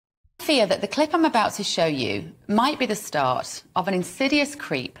fear that the clip I'm about to show you might be the start of an insidious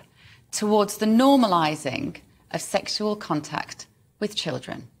creep towards the normalising of sexual contact with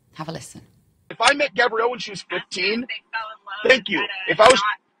children. Have a listen. If I met Gabrielle when she was 15, thank you. If I was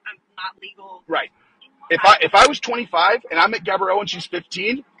not legal, right? If I was 25 and I met Gabrielle when she's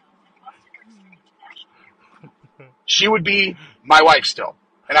 15, she would be my wife still,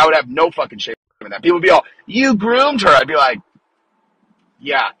 and I would have no fucking shame in that. People would be all, "You groomed her." I'd be like,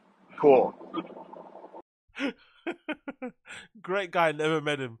 "Yeah, cool." Great guy, never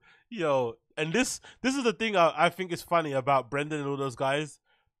met him. Yo, and this is the thing I think is funny about Brendan and all those guys.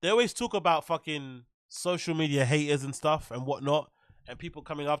 They always talk about fucking social media haters and stuff and whatnot, and people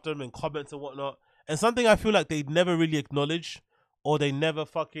coming after them and comments and whatnot. And something I feel like they never really acknowledge or they never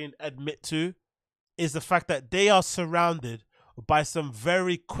fucking admit to is the fact that they are surrounded by some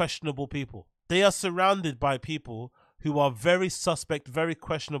very questionable people. They are surrounded by people who are very suspect, very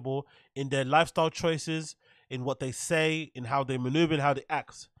questionable in their lifestyle choices, in what they say, in how they maneuver, and how they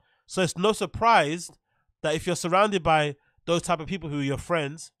act. So it's no surprise that if you're surrounded by those type of people who are your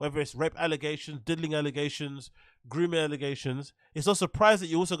friends, whether it's rape allegations, diddling allegations, grooming allegations, it's no surprise that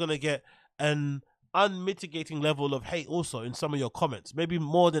you're also going to get an unmitigating level of hate also in some of your comments, maybe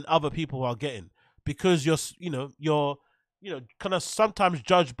more than other people are getting, because you're kind of sometimes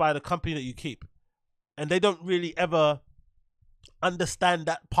judged by the company that you keep, and they don't really ever understand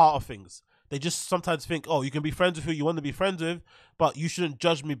that part of things. They just sometimes think, oh, you can be friends with who you want to be friends with, but you shouldn't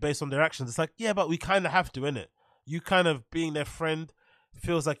judge me based on their actions. It's like, yeah, but we kind of have to, innit? You kind of being their friend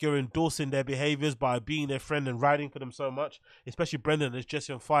feels like you're endorsing their behaviors by being their friend and riding for them so much. Especially Brendan, this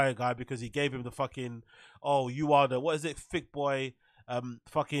Jesse on Fire guy, because he gave him the fucking, oh, you are the, what is it, thick boy,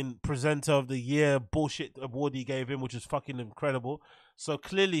 fucking presenter of the year bullshit award he gave him, which is fucking incredible. So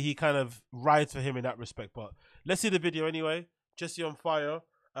clearly he kind of rides for him in that respect. But let's see the video anyway. Jesse on Fire,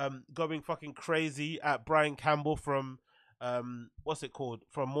 going fucking crazy at Brian Campbell from, what's it called,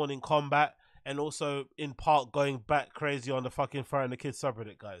 from Morning Combat. And also, in part, going back crazy on the fucking Fire and the Kids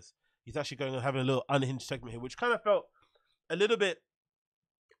subreddit, guys. He's actually going and having a little unhinged segment here, which kind of felt a little bit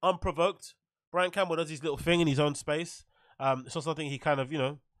unprovoked. Brian Campbell does his little thing in his own space. It's not something he kind of,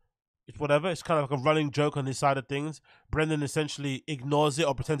 it's whatever. It's kind of like a running joke on his side of things. Brendan essentially ignores it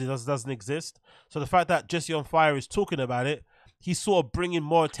or pretends it doesn't exist. So the fact that Jesse on Fire is talking about it, he's sort of bringing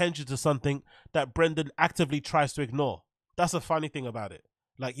more attention to something that Brendan actively tries to ignore. That's the funny thing about it.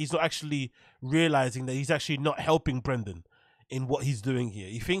 Like, he's not actually realizing that he's actually not helping Brendan in what he's doing here.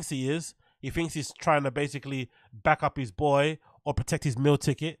 He thinks he is. He thinks he's trying to basically back up his boy or protect his meal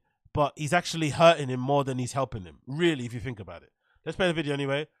ticket, but he's actually hurting him more than he's helping him, really, if you think about it. Let's play the video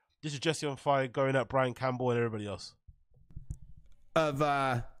anyway. This is Jesse on Fire going at Brian Campbell and everybody else. Of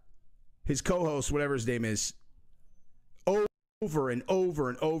his co-host, whatever his name is, over and over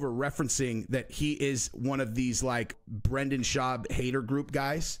and over referencing that he is one of these like Brendan Schaub hater group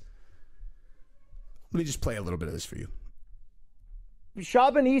guys. Let me just play a little bit of this for you.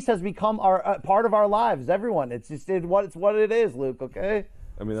 Chauvinese has become our part of our lives. Everyone, it's just what it is, Luke. Okay,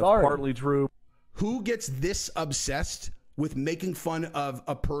 I mean, that's partly true. Who gets this obsessed with making fun of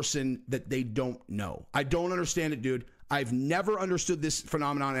a person that they don't know? I don't understand it, dude. I've never understood this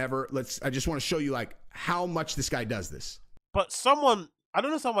phenomenon ever. I just want to show you like how much this guy does this. But someone, I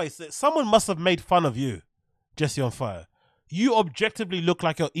don't know, someone must have made fun of you, Jesse on Fire. You objectively look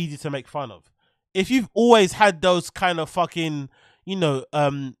like you're easy to make fun of. If you've always had those kind of fucking,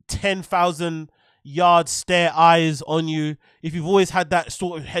 10,000 yard stare eyes on you, if you've always had that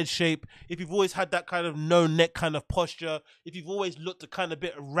sort of head shape, if you've always had that kind of no neck kind of posture, if you've always looked a kind of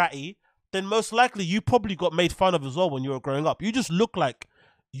bit ratty, then most likely you probably got made fun of as well when you were growing up. You just look like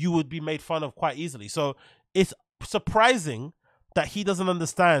you would be made fun of quite easily. So it's surprising that he doesn't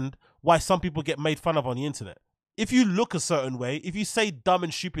understand why some people get made fun of on the internet. If you look a certain way, if you say dumb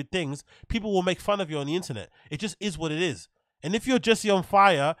and stupid things, people will make fun of you on the internet. It just is what it is. And if you're Jesse on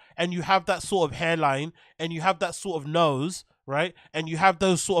Fire and you have that sort of hairline and you have that sort of nose, right, and you have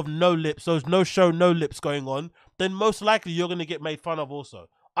those sort of no lips, those no show, no lips going on, then most likely you're going to get made fun of also.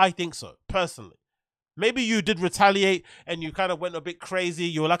 I think so, personally. Maybe you did retaliate and you kind of went a bit crazy.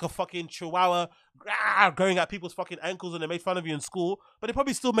 You were like a fucking chihuahua going at people's fucking ankles and they made fun of you in school, but they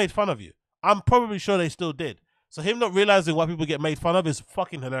probably still made fun of you. I'm probably sure they still did. So him not realizing why people get made fun of is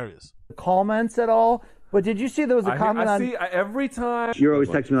fucking hilarious. Comments at all? But did you see there was a comment on... every time... You're always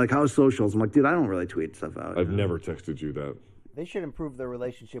texting me like, how's socials? I'm like, dude, I don't really tweet stuff out. I've never texted you that. They should improve their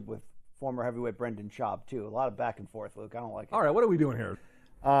relationship with former heavyweight Brendan Schaub, too. A lot of back and forth, Luke. I don't like it. All right, what are we doing here?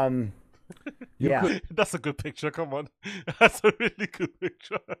 Yeah. That's a good picture. Come on, that's a really good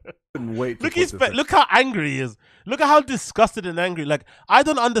picture. Couldn't wait to Look put his this in. look how angry he is. Look at how disgusted and angry. Like, I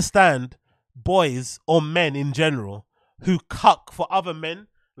don't understand boys or men in general who cuck for other men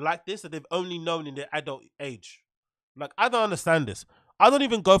like this that they've only known in their adult age. Like, I don't understand this. I don't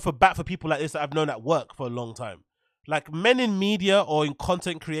even go for bat for people like this that I've known at work for a long time. Like, men in media or in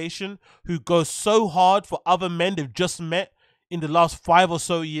content creation who go so hard for other men they've just met in the last 5 or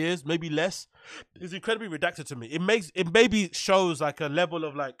so years, maybe less, is incredibly redacted to me. It maybe shows like a level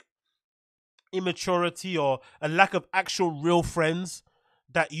of like immaturity or a lack of actual real friends,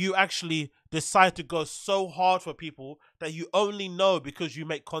 that you actually decide to go so hard for people that you only know because you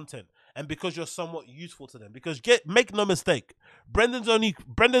make content and because you're somewhat useful to them. Because make no mistake, Brendan's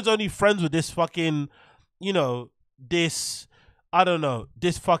only friends with this fucking, you know, this, I don't know,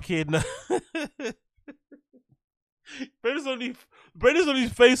 this fucking Brendan's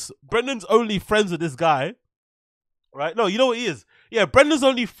only friends with this guy, right? No, you know what he is? Yeah, Brendan's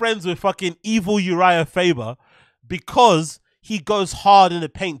only friends with fucking evil Uriah Faber because he goes hard in the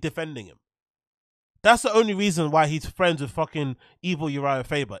paint defending him. That's the only reason why he's friends with fucking evil Uriah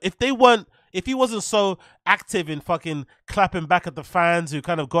Faber. If he wasn't so active in fucking clapping back at the fans who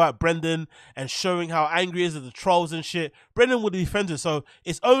kind of go at Brendan and showing how angry he is at the trolls and shit, Brendan would be friends with. So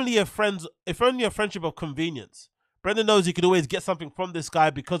it's only a friendship of convenience. Brendan knows he could always get something from this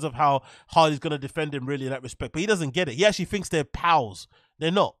guy because of how hard he's going to defend him really in that respect. But he doesn't get it. He actually thinks they're pals. They're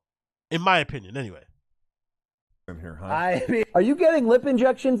not. In my opinion, anyway. Here, huh? I mean, are you getting lip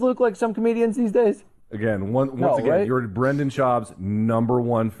injections, Luke, like some comedians these days? Again, once again, right? you're Brendan Schaub's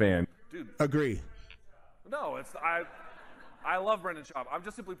 #1 fan. Dude, Agree. no, I love Brendan Schaub. I'm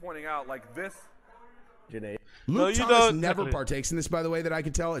just simply pointing out, like, this. Janae. Luke you Thomas don't. never partakes in this, by the way, that I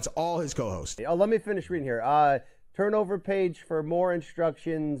can tell. It's all his co-host. Oh, let me finish reading here. Turnover page for more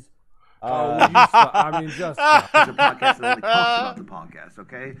instructions. I mean, just There's a podcast that only talks about the podcast,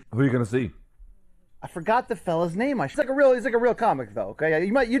 okay? who are you gonna see? I forgot the fella's name. He's like a real comic though. Okay,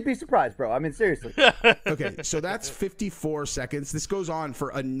 you'd be surprised, bro. I mean, seriously. Okay, so that's 54 seconds. This goes on for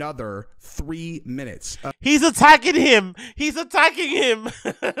another 3 minutes. He's attacking him. He's attacking him.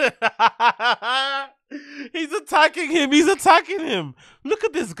 He's attacking him. He's attacking him. Look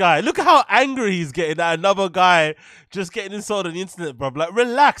at this guy. Look at how angry he's getting at another guy just getting insulted on the internet, bro. Like,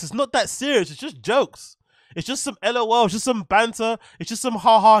 relax. It's not that serious. It's just jokes. It's just some LOL. It's just some banter. It's just some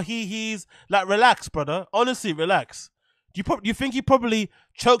ha-ha, he-he's. Like, relax, brother. Honestly, relax. Do you think he probably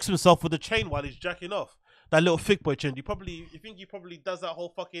chokes himself with a chain while he's jacking off? That little thick boy chain. You think he probably does that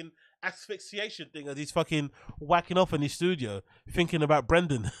whole fucking asphyxiation thing as he's fucking whacking off in his studio, thinking about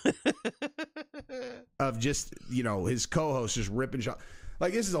Brendan. Of just, you know, his co-host just ripping shot.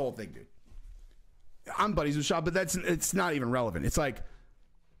 Like, this is the whole thing, dude. I'm buddies with Shaw, but it's not even relevant. It's like,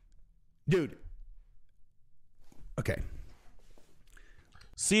 dude. Okay.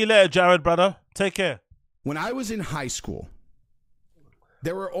 See you later, Jared, brother. Take care. When I was in high school,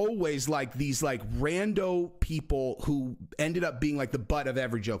 there were always like these like rando people who ended up being like the butt of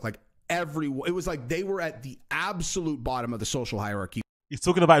every joke. Like it was like they were at the absolute bottom of the social hierarchy. He's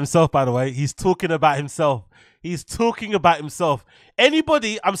talking about himself, by the way. He's talking about himself. He's talking about himself.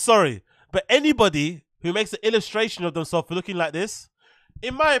 Anybody, I'm sorry, but anybody who makes an illustration of themselves for looking like this,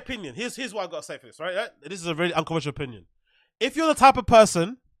 in my opinion, here's what I've got to say for this, right? This is a very uncontroversial opinion. If you're the type of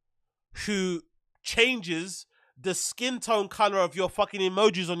person who changes the skin tone color of your fucking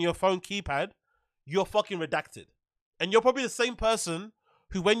emojis on your phone keypad, you're fucking redacted. And you're probably the same person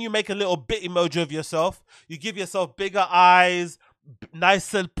who, when you make a little bit emoji of yourself, you give yourself bigger eyes,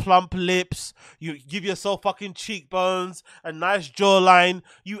 nice and plump lips, you give yourself fucking cheekbones, a nice jawline.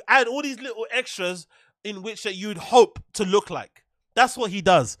 You add all these little extras in which that you'd hope to look like. That's what he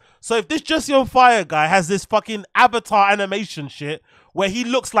does. So if this Jesse on Fire guy has this fucking avatar animation shit where he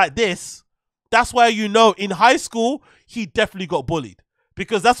looks like this, that's why you know in high school he definitely got bullied,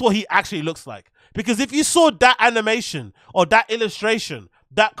 because that's what he actually looks like. Because if you saw that animation or that illustration,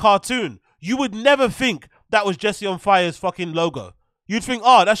 that cartoon, you would never think that was Jesse on Fire's fucking logo. You'd think,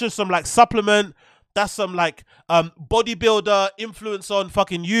 oh, that's just some like supplement, that's some like bodybuilder influencer on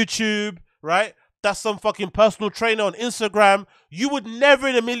fucking YouTube, right? That's some fucking personal trainer on Instagram. You would never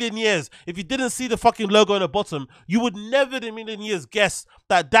in a million years, if you didn't see the fucking logo on the bottom, you would never in a million years guess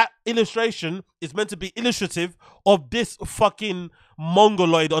that that illustration is meant to be illustrative of this fucking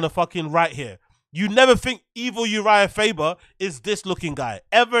mongoloid on the fucking right here. You never think evil Uriah Faber is this looking guy.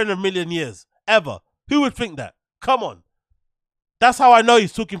 Ever in a million years. Ever. Who would think that? Come on. That's how I know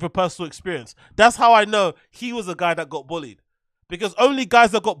he's talking from personal experience. That's how I know he was a guy that got bullied. Because only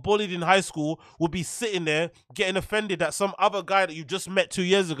guys that got bullied in high school would be sitting there getting offended that some other guy that you just met 2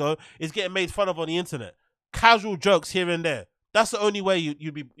 years ago is getting made fun of on the internet. Casual jokes here and there. That's the only way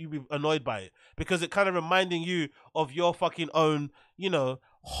you'd be annoyed by it, because it kind of reminding you of your fucking own, you know,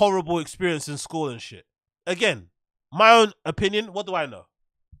 horrible experience in school and shit. Again, my own opinion. What do I know?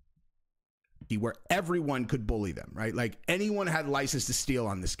 Where everyone could bully them, right? Like anyone had license to steal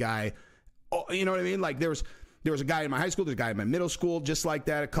on this guy. Oh, you know what I mean? Like there was a guy in my high school, there's a guy in my middle school, just like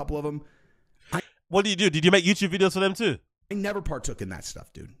that. A couple of them. What do you do? Did you make YouTube videos for them too? I never partook in that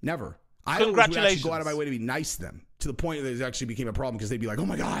stuff, dude. Never. I always would actually go out of my way to be nice to them, to the point that it actually became a problem because they'd be like, "Oh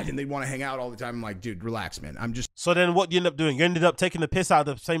my god," and they'd want to hang out all the time. I'm like, dude, relax, man. I'm just. So then, what you end up doing? You ended up taking the piss out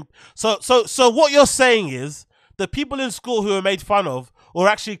of the same. So what you're saying is the people in school who are made fun of were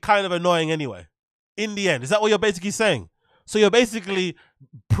actually kind of annoying anyway. In the end, is that what you're basically saying? So you're basically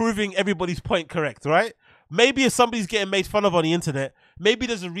proving everybody's point correct, right? Maybe if somebody's getting made fun of on the internet, maybe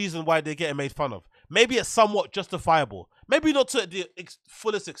there's a reason why they're getting made fun of. Maybe it's somewhat justifiable. Maybe not to the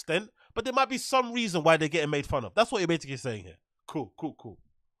fullest extent, but there might be some reason why they're getting made fun of. That's what you're basically saying here. Cool.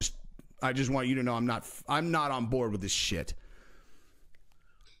 I just want you to know I'm not on board with this shit.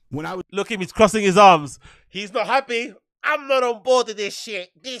 When I was Look at him, he's crossing his arms. He's not happy. I'm not on board with this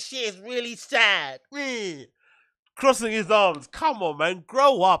shit. This shit is really sad. Crossing his arms. Come on, man.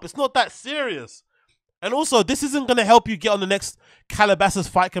 Grow up. It's not that serious. And also, this isn't going to help you get on the next Calabasas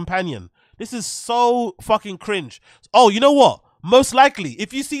Fight Companion. This is so fucking cringe. Oh, you know what? Most likely,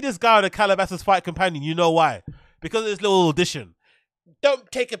 if you see this guy on a Calabasas Fight Companion, you know why. Because of this little audition.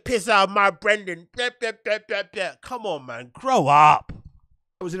 Don't take a piss out of my Brendan. Come on, man. Grow up.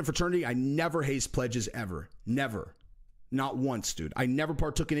 I was in a fraternity. I never hazed pledges ever. Never. Not once, dude. I never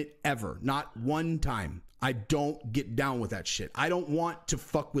partook in it ever. Not one time. I don't get down with that shit. I don't want to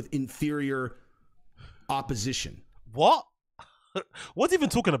fuck with inferior opposition. What? What's he even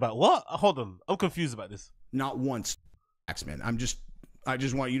talking about? What? Hold on. I'm confused about this. Not once, man. I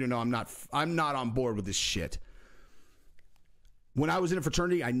just want you to know I'm not on board with this shit. When I was in a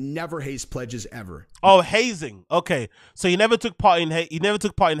fraternity, I never hazed pledges ever. Oh, hazing. Okay, so you never took part in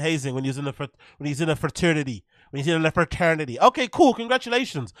hazing when he was in a fraternity. When he's in a fraternity. Okay, cool.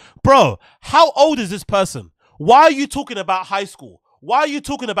 Congratulations, bro. How old is this person? Why are you talking about high school? Why are you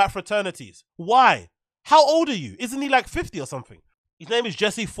talking about fraternities? Why? How old are you? Isn't he like 50 or something? His name is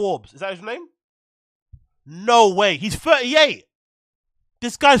Jesse Forbes. Is that his name? No way. He's 38.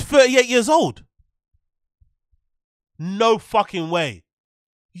 This guy's 38 years old. No fucking way.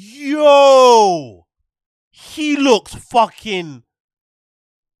 Yo! He looks fucking...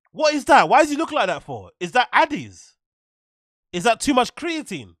 What is that? Why does he look like that for? Is that Addies? Is that too much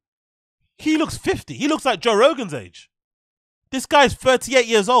creatine? He looks 50. He looks like Joe Rogan's age. This guy's 38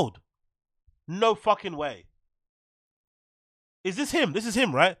 years old. No fucking way. Is this him? This is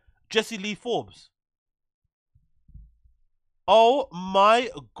him, right? Jesse Lee Forbes. Oh my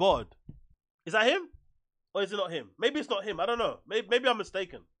God. Is that him? Or is it not him? Maybe it's not him. I don't know. Maybe I'm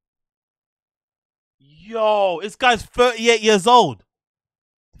mistaken. Yo, this guy's 38 years old.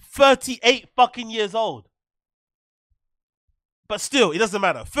 38 fucking years old. But still, it doesn't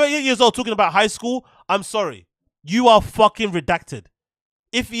matter. 38 years old talking about high school, I'm sorry. You are fucking redacted.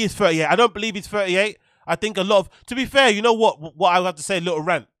 If he is 38, I don't believe he's 38. I think a lot of... To be fair, you know what I have to say, a little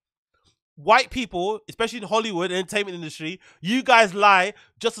rant. White people, especially in Hollywood, entertainment industry, you guys lie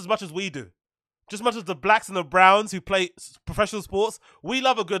just as much as we do. Just as much as the blacks and the browns who play professional sports, we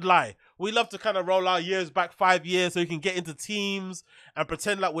love a good lie. We love to kind of roll our years back 5 years so we can get into teams and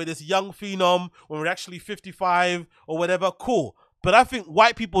pretend like we're this young phenom when we're actually 55 or whatever. Cool. But I think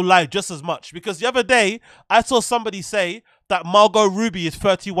white people lie just as much, because the other day I saw somebody say that Margot Robbie is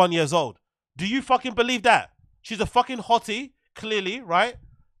 31 years old. Do you fucking believe that? She's a fucking hottie, clearly, right?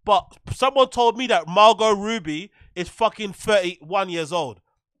 But someone told me that Margot Robbie is fucking 31 years old.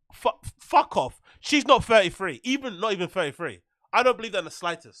 Fuck off. She's not 33, not even 33. I don't believe that in the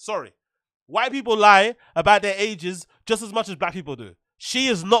slightest. Sorry. White people lie about their ages just as much as black people do. She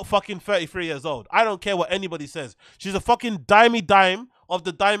is not fucking 33 years old. I don't care what anybody says. She's a fucking dimey dime of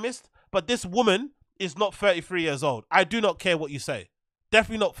the dimest, but this woman is not 33 years old. I do not care what you say.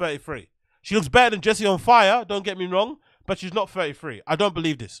 Definitely not 33. She looks better than Jessie on Fire, don't get me wrong, but she's not 33. I don't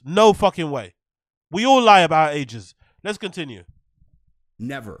believe this. No fucking way. We all lie about our ages. Let's continue.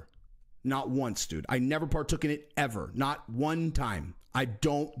 Never. Not once, dude. I never partook in it ever. Not one time. I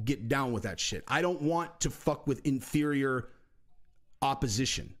don't get down with that shit. I don't want to fuck with inferior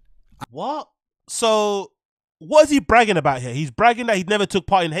opposition. What? So, what is he bragging about here? He's bragging that he never took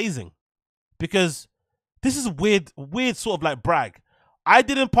part in hazing. Because this is weird sort of like brag. I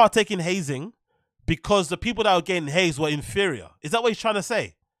didn't partake in hazing because the people that were getting hazed were inferior. Is that what he's trying to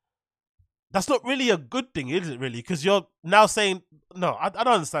say? That's not really a good thing, is it really? Because you're now saying, no, I don't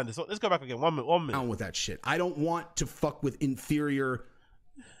understand this. Let's go back again. 1 minute. Down with that shit. I don't want to fuck with inferior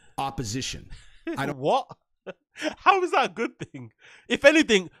opposition. I don't. What? How is that a good thing? If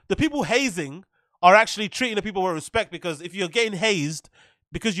anything, the people hazing are actually treating the people with respect, because if you're getting hazed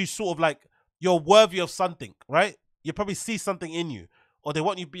because you sort of like, you're worthy of something, right? You probably see something in you, or they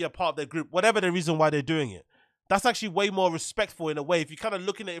want you to be a part of their group, whatever the reason why they're doing it. That's actually way more respectful in a way. If you're kind of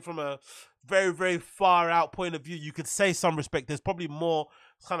looking at it from a very, very far out point of view, you could say some respect. There's probably more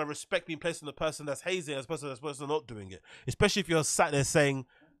kind of respect being placed on the person that's hazing as opposed to the person not doing it. Especially if you're sat there saying,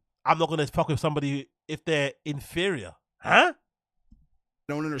 I'm not going to fuck with somebody if they're inferior. Huh?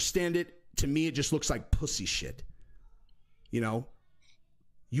 I don't understand it. To me, it just looks like pussy shit. You know?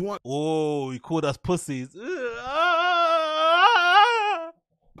 You want... Oh, he called us pussies.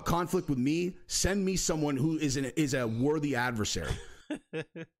 conflict with me, send me someone who is a worthy adversary.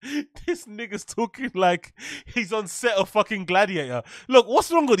 This nigga's talking like he's on set of fucking Gladiator. Look,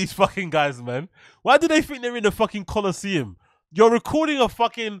 what's wrong with these fucking guys, man? Why do they think they're in the fucking Colosseum? You're recording a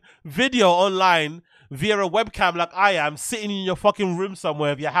fucking video online via a webcam like I am, sitting in your fucking room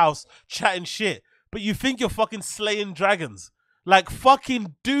somewhere of your house, chatting shit. But you think you're fucking slaying dragons. Like,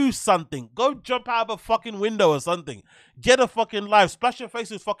 fucking do something. Go jump out of a fucking window or something. Get a fucking life. Splash your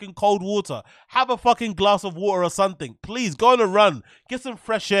face with fucking cold water. Have a fucking glass of water or something. Please, go on a run. Get some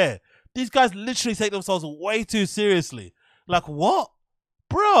fresh air. These guys literally take themselves way too seriously. Like, what?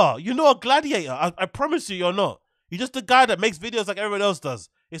 Bro, you're not a gladiator. I promise you, you're not. You're just a guy that makes videos like everyone else does.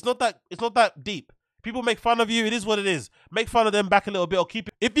 It's not that deep. People make fun of you. It is what it is. Make fun of them back a little bit or keep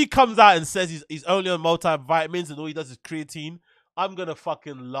it. If he comes out and says he's only on multivitamins and all he does is creatine, I'm going to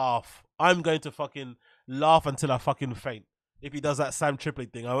fucking laugh. I'm going to fucking laugh until I fucking faint. If he does that Sam Tripoli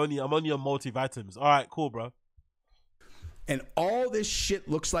thing. I'm only on multivitamins. All right, cool, bro. And all this shit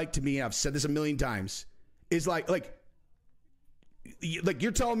looks like to me, I've said this a million times, is like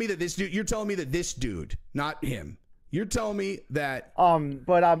you're telling me that this dude, not him. You're telling me that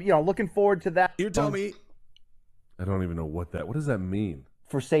looking forward to that. You're telling me I don't even know what does that mean?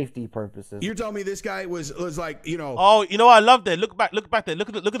 For safety purposes. You're telling me this guy was like, you know. Oh, you know what I love there? Look back there.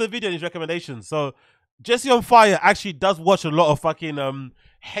 Look at the video in his recommendations. So Jesse on Fire actually does watch a lot of fucking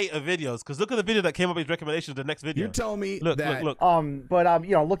hater videos, because look at the video that came up in his recommendations, the next video. You're telling me look.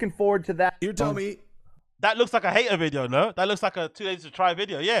 looking forward to that. You're telling me that looks like a hater video, no? That looks like a 2 days to try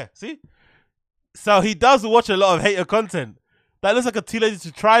video. Yeah, see? So he does watch a lot of hater content. That looks like a 2 days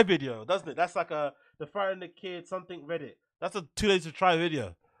to try video, doesn't it? That's like the Fire and the Kid something Reddit. That's a 2 days to try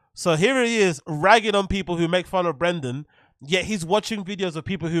video. So here he is ragging on people who make fun of Brendan, yet he's watching videos of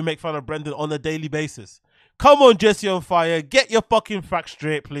people who make fun of Brendan on a daily basis. Come on, Jesse on Fire. Get your fucking facts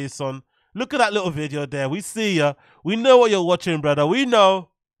straight, please, son. Look at that little video there. We see ya. We know what you're watching, brother. We know.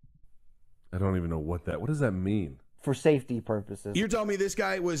 I don't even know what does that mean? For safety purposes. You're telling me this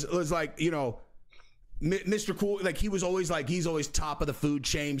guy was like, you know, Mr. Cool, like he's always top of the food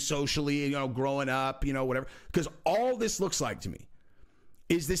chain socially, you know, growing up, you know, whatever. Because all this looks like to me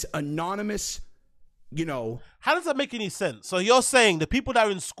is this anonymous, you know. How does that make any sense? So you're saying the people that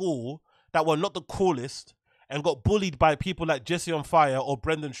are in school that were not the coolest and got bullied by people like Jesse on Fire or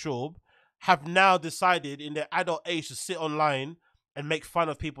Brendan Schaub have now decided in their adult age to sit online and make fun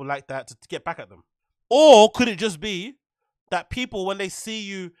of people like that to get back at them? Or could it just be that people, when they see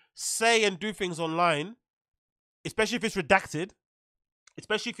you say and do things online, especially if it's redacted,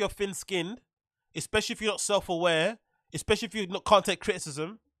 especially if you're thin-skinned, especially if you're not self-aware, especially if you can't take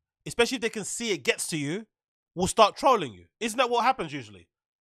criticism, especially if they can see it gets to you, will start trolling you? Isn't that what happens usually?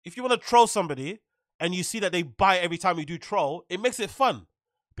 If you want to troll somebody and you see that they bite every time you do troll, it makes it fun.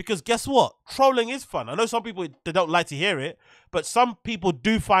 Because guess what? Trolling is fun. I know some people, they don't like to hear it, but some people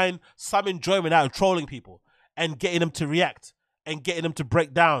do find some enjoyment out of trolling people and getting them to react and getting them to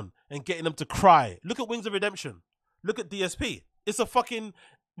break down and getting them to cry. Look at Wings of Redemption. Look at DSP. It's a fucking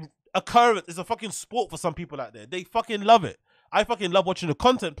occurrence. It's a fucking sport for some people out there. They fucking love it. I fucking love watching the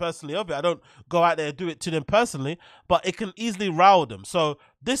content personally of it. I don't go out there and do it to them personally, but it can easily rile them. So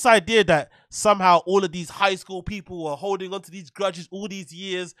this idea that somehow all of these high school people are holding onto these grudges all these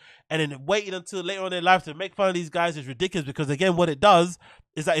years and then waiting until later on in their life to make fun of these guys is ridiculous, because again, what it does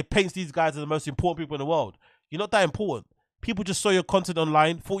is that it paints these guys as the most important people in the world. You're not that important. People just saw your content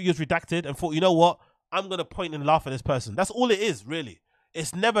online, thought you was redacted, and thought, you know what? I'm going to point and laugh at this person. That's all it is, really.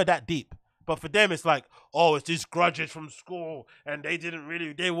 It's never that deep. But for them, it's like, oh, it's these grudges from school, and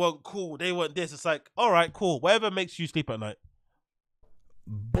they weren't cool, they weren't this. It's like, all right, cool. Whatever makes you sleep at night.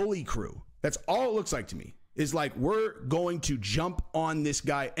 Bully crew. That's all it looks like to me. is like, we're going to jump on this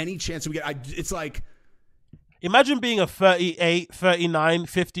guy any chance we get. It's like, imagine being a 38, 39,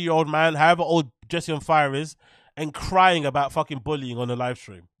 50-year-old man, however old Jesse on Fire is, and crying about fucking bullying on a live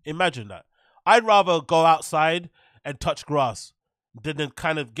stream. Imagine that. I'd rather go outside and touch grass than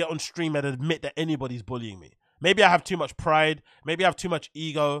kind of get on stream and admit that anybody's bullying me. Maybe I have too much pride. Maybe I have too much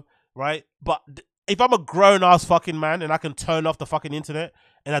ego, right? But if I'm a grown-ass fucking man and I can turn off the fucking internet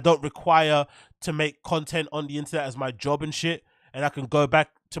and I don't require to make content on the internet as my job and shit, and I can go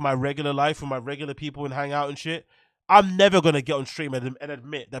back to my regular life with my regular people and hang out and shit, I'm never going to get on stream and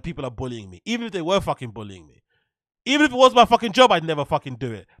admit that people are bullying me, even if they were fucking bullying me. Even if it was my fucking job, I'd never fucking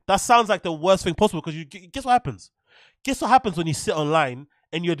do it. That sounds like the worst thing possible, because guess what happens? Guess what happens when you sit online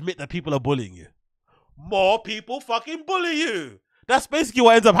and you admit that people are bullying you? More people fucking bully you. That's basically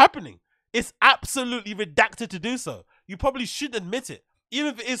what ends up happening. It's absolutely redacted to do so. You probably should admit it.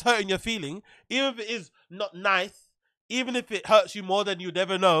 Even if it is hurting your feeling, even if it is not nice, even if it hurts you more than you'd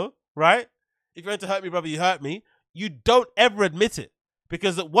ever know, right? If you're going to hurt me, brother, you hurt me. You don't ever admit it.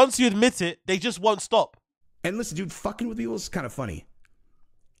 Because once you admit it, they just won't stop. And listen, dude, fucking with people is kind of funny.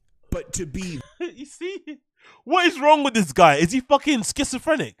 But to be... You see? What is wrong with this guy? Is he fucking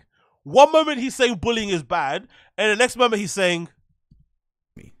schizophrenic? One moment he's saying bullying is bad, and the next moment he's saying...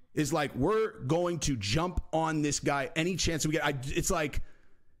 is like, we're going to jump on this guy any chance we get. It's like...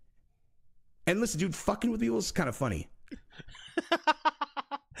 And listen, dude, fucking with people is kind of funny.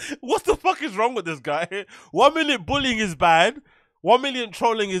 What the fuck is wrong with this guy? 1 minute bullying is bad. 1 minute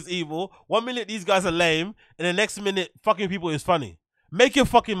trolling is evil. 1 minute these guys are lame. And the next minute fucking people is funny. Make your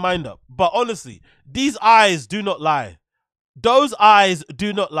fucking mind up. But honestly, these eyes do not lie. Those eyes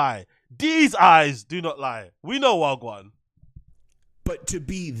do not lie. These eyes do not lie. We know Wagwan. But to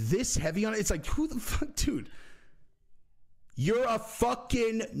be this heavy on it, it's like, who the fuck, dude? You're a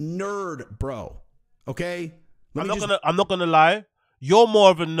fucking nerd, bro. Okay? I'm not gonna lie. You're more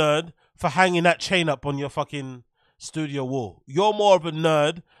of a nerd for hanging that chain up on your fucking studio wall. You're more of a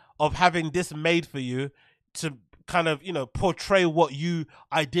nerd of having this made for you to kind of, you know, portray what you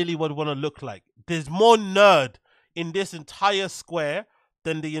ideally would want to look like. There's more nerd in this entire square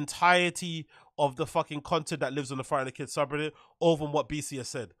than the entirety of the fucking content that lives on the Friday the Kids subreddit, or from what BC has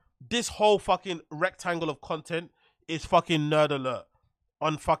said. This whole fucking rectangle of content is fucking nerd alert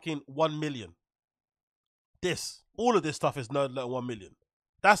on fucking 1 million. All of this stuff is nerd alert 1 million.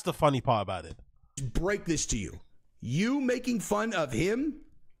 That's the funny part about it. Break this to you. You making fun of him?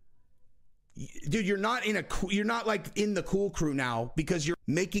 Dude, you're not like in the cool crew now because you're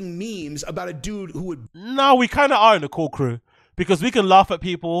making memes about a dude who would... No, we kind of are in the cool crew because we can laugh at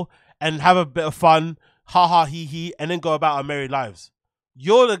people and have a bit of fun, ha ha he he, and then go about our merry lives.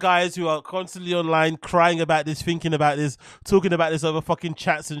 You're the guys who are constantly online crying about this, thinking about this, talking about this over fucking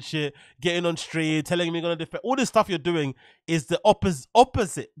chats and shit, getting on stream, telling me you're going to defend. All this stuff you're doing is the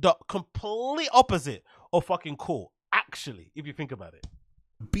opposite, the complete opposite of fucking cool, actually, if you think about it.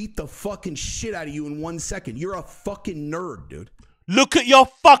 Beat the fucking shit out of you in 1 second. You're a fucking nerd, dude. Look at your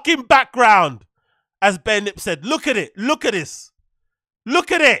fucking background. As Ben Nip said, look at it. Look at this.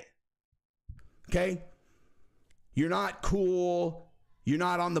 Look at it. Okay? You're not cool. You're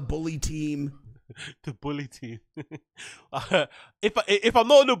not on the bully team. The bully team. If I'm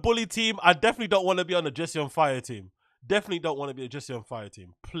not on the bully team, I definitely don't want to be on the Jesse on Fire team. Definitely don't want to be a Jesse on Fire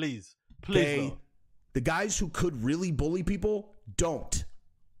team. Please. Please, okay? no. The guys who could really bully people don't.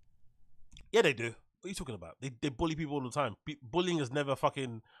 Yeah, they do. What are you talking about? They bully people all the time. Bullying has never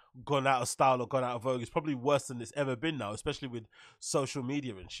fucking gone out of style or gone out of vogue. It's probably worse than it's ever been now, especially with social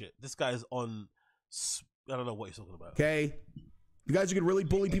media and shit. This guy is on... I don't know what he's talking about. Okay? The guys who could really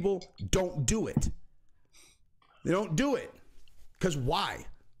bully people don't do it. They don't do it. Because why?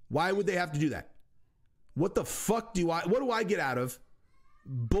 Why would they have to do that? What the fuck what do I get out of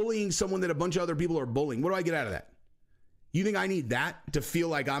bullying someone that a bunch of other people are bullying? What do I get out of that? You think I need that to feel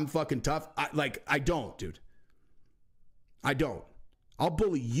like I'm fucking tough? I don't, dude. I don't. I'll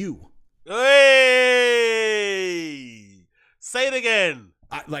bully you. Hey! Say it again.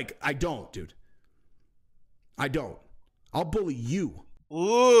 I don't, dude. I don't. I'll bully you.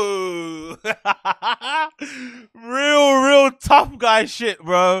 Ooh. real tough guy shit,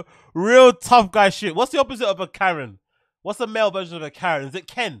 bro. Real tough guy shit. What's the opposite of a Karen? What's the male version of a Karen? Is it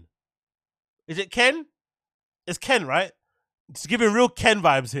Ken? Is it Ken? It's Ken, right? It's giving real Ken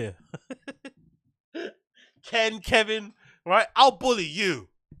vibes here. Ken, Kevin, right? I'll bully you.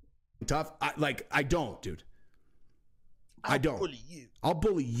 Tough? I don't, dude. I don't. Bully you. I'll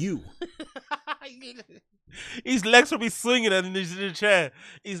bully you. His legs will be swinging and he's in the chair.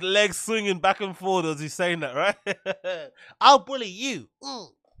 His legs swinging back and forth as he's saying that, right? I'll bully you.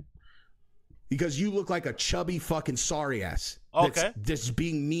 Because you look like a chubby fucking sorry ass. Okay. That's just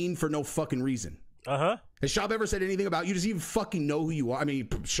being mean for no fucking reason. Uh-huh. Has Shab ever said anything about you? Does he even fucking know who you are? I mean,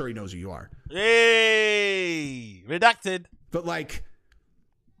 I'm sure he knows who you are. Hey, redacted. But like,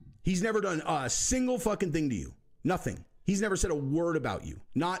 he's never done a single fucking thing to you. Nothing. He's never said a word about you.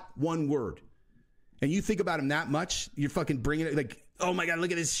 Not one word. And you think about him that much, you're fucking bringing it like, oh my God,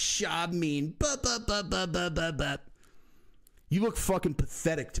 look at this Shab mean. You look fucking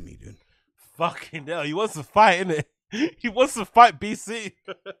pathetic to me, dude. Fucking hell, he wants to fight, innit? He wants to fight BC.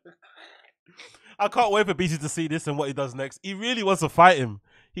 I can't wait for BC to see this and what he does next. He really wants to fight him.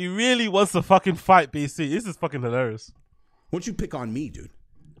 He really wants to fucking fight BC. This is fucking hilarious. Why don't you pick on me, dude?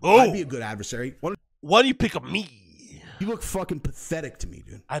 Oh. I'd be a good adversary. Why don't you pick on me? You look fucking pathetic to me,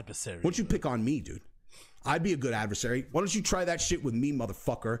 dude. Adversary. Why don't you pick on me, dude? I'd be a good adversary. Why don't you try that shit with me,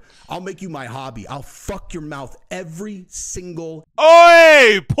 motherfucker? I'll make you my hobby. I'll fuck your mouth every single...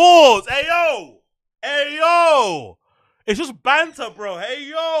 Oi! Pause! Hey, yo! Hey, yo! It's just banter, bro. Hey,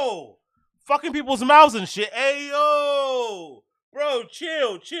 yo! Fucking people's mouths and shit. Hey, yo! Bro,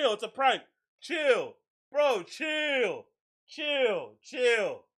 chill, chill. It's a prank. Chill. Bro, chill. Chill,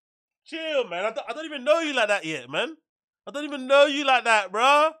 chill. Chill, man. I don't even know you like that yet, man. I don't even know you like that,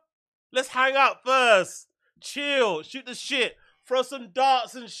 bro. Let's hang out first. Chill. Shoot the shit. Throw some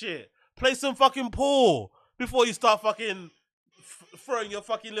darts and shit. Play some fucking pool before you start fucking throwing your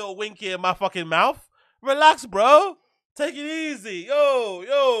fucking little winky in my fucking mouth. Relax, bro. Take it easy. Yo,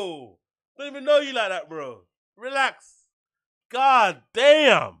 yo. Don't even know you like that, bro. Relax. God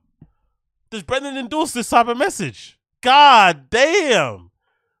damn. Does Brendan endorse this type of message? God damn.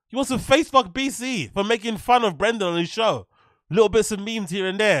 He wants to Facebook BC for making fun of Brendan on his show. Little bits of memes here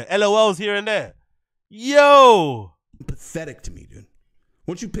and there. LOLs here and there. Yo. Pathetic to me, dude.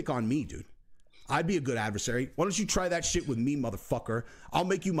 Why don't you pick on me, dude? I'd be a good adversary. Why don't you try that shit with me, motherfucker? I'll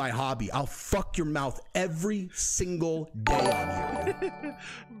make you my hobby. I'll fuck your mouth every single day on here, dude.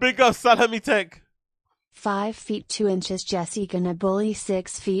 Big up, Salami Tech. 5 feet 2 inches Jesse gonna bully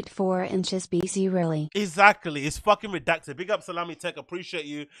 6 feet 4 inches BC really. Exactly. It's fucking redacted. Big up Salami Tech. Appreciate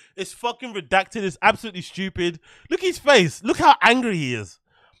you. It's fucking redacted. It's absolutely stupid. Look at his face. Look how angry he is.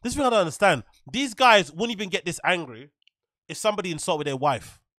 This thing I don't understand. These guys wouldn't even get this angry if somebody insulted their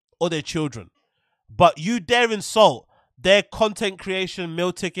wife or their children. But you dare insult their content creation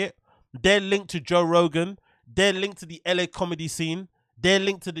meal ticket, their link to Joe Rogan, their link to the LA comedy scene, their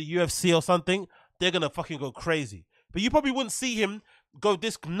link to the UFC or something, they're gonna fucking go crazy. But you probably wouldn't see him go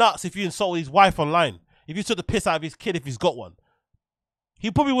this nuts if you insulted his wife online. If you took the piss out of his kid if he's got one.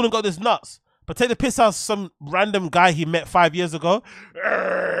 He probably wouldn't go this nuts. But take the piss out of some random guy he met 5 years ago.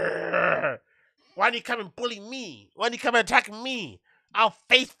 Why do you come and bully me? Why do you come and attack me? I'll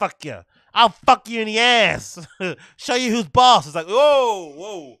face fuck you. I'll fuck you in the ass. Show you who's boss. It's like, whoa,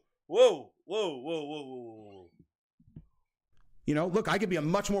 whoa, whoa, whoa, whoa, whoa, whoa. You know, look, I could be a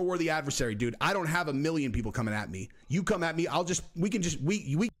much more worthy adversary, dude. I don't have a million people coming at me. You come at me,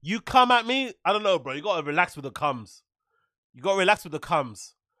 You come at me? I don't know, bro. You gotta relax with the comes. You gotta relax with the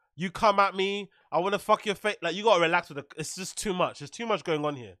comes. You come at me, I wanna fuck your face. Like, you gotta relax with the... It's just too much. There's too much going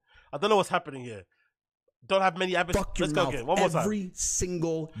on here. I don't know what's happening here. Don't have many adversaries. Let's go again. One more time. Every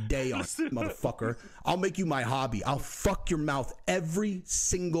single day on motherfucker. I'll make you my hobby. I'll fuck your mouth every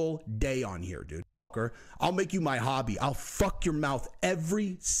single day on here, dude. I'll make you my hobby. I'll fuck your mouth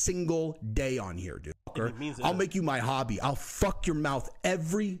every single day on here, dude. I'll make you my hobby. I'll fuck your mouth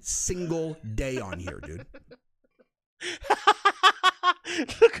every single day on here, dude.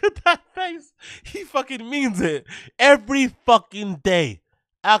 Look at that face. He fucking means it. Every fucking day.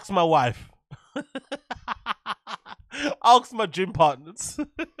 Ask my wife. Ask my gym partners.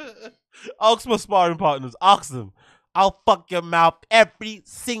 Ask my sparring partners. Ask them. I'll fuck your mouth every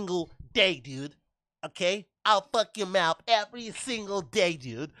single day, dude. Okay? I'll fuck your mouth every single day,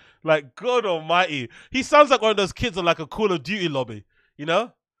 dude. Like, God almighty. He sounds like one of those kids on like a Call of Duty lobby. You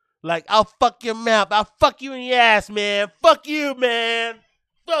know? Like, I'll fuck your mouth. I'll fuck you in the ass, man. Fuck you, man.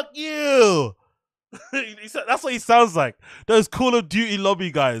 Fuck you. That's what he sounds like. Those Call of Duty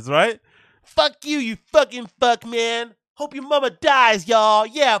lobby guys, right? Fuck you, you fucking fuck, man. Hope your mama dies, y'all.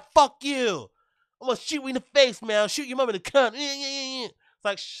 Yeah, fuck you. I'm gonna shoot you in the face, man. I'll shoot your mama in the cunt. It's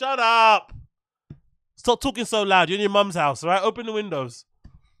like, shut up. Stop talking so loud. You're in your mum's house, all right? Open the windows.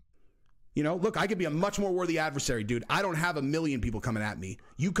 You know, look, I could be a much more worthy adversary, dude. I don't have a million people coming at me.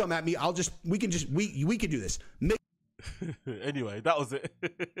 You come at me, we can do this. Anyway, that was it.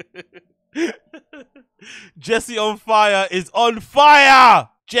 Jesse on fire is on fire.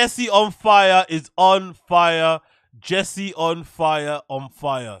 Jesse on fire is on fire. Jesse on fire on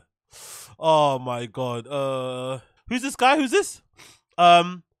fire. Oh my God. Who's this guy? Who's this?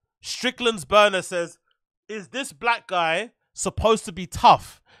 Strickland's burner says, is this black guy supposed to be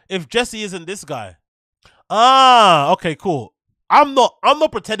tough if Jesse isn't this guy? Ah, okay, cool. I'm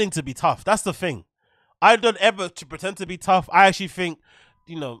not pretending to be tough. That's the thing. I don't ever to pretend to be tough. I actually think,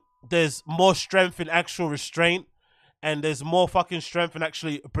 you know, there's more strength in actual restraint, and there's more fucking strength in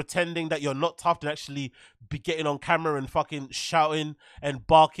actually pretending that you're not tough than actually be getting on camera and fucking shouting and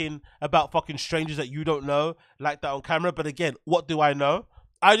barking about fucking strangers that you don't know like that on camera. But again, what do I know?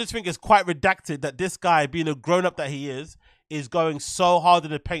 I just think it's quite redacted that this guy, being a grown-up that he is going so hard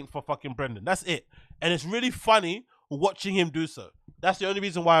in the paint for fucking Brendan. That's it. And it's really funny watching him do so. That's the only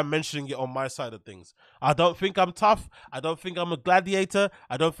reason why I'm mentioning it on my side of things. I don't think I'm tough. I don't think I'm a gladiator.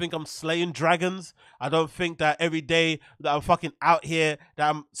 I don't think I'm slaying dragons. I don't think that every day that I'm fucking out here, that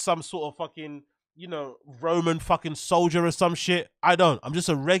I'm some sort of fucking, you know, Roman fucking soldier or some shit. I don't. I'm just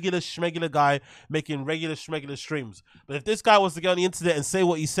a regular schmegular guy making regular schmegular streams. But if this guy was to go on the internet and say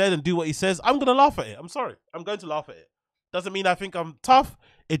what he said and do what he says, I'm going to laugh at it. I'm sorry. I'm going to laugh at it. Doesn't mean I think I'm tough.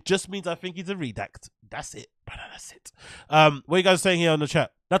 It just means I think he's a redact. That's it. That's it. What are you guys saying here on the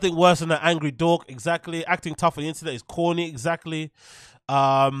chat? Nothing worse than an angry dork. Exactly. Acting tough on the internet is corny. Exactly.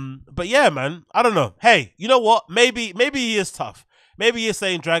 But yeah, man. I don't know. Hey, you know what? Maybe he is tough. Maybe he is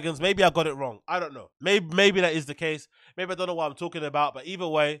saying dragons. Maybe I got it wrong. I don't know. Maybe that is the case. Maybe I don't know what I'm talking about. But either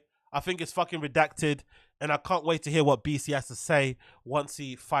way, I think it's fucking redacted. And I can't wait to hear what BC has to say once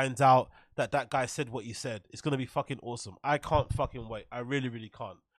he finds out that guy said what he said. It's going to be fucking awesome. I can't fucking wait. I really, really can't.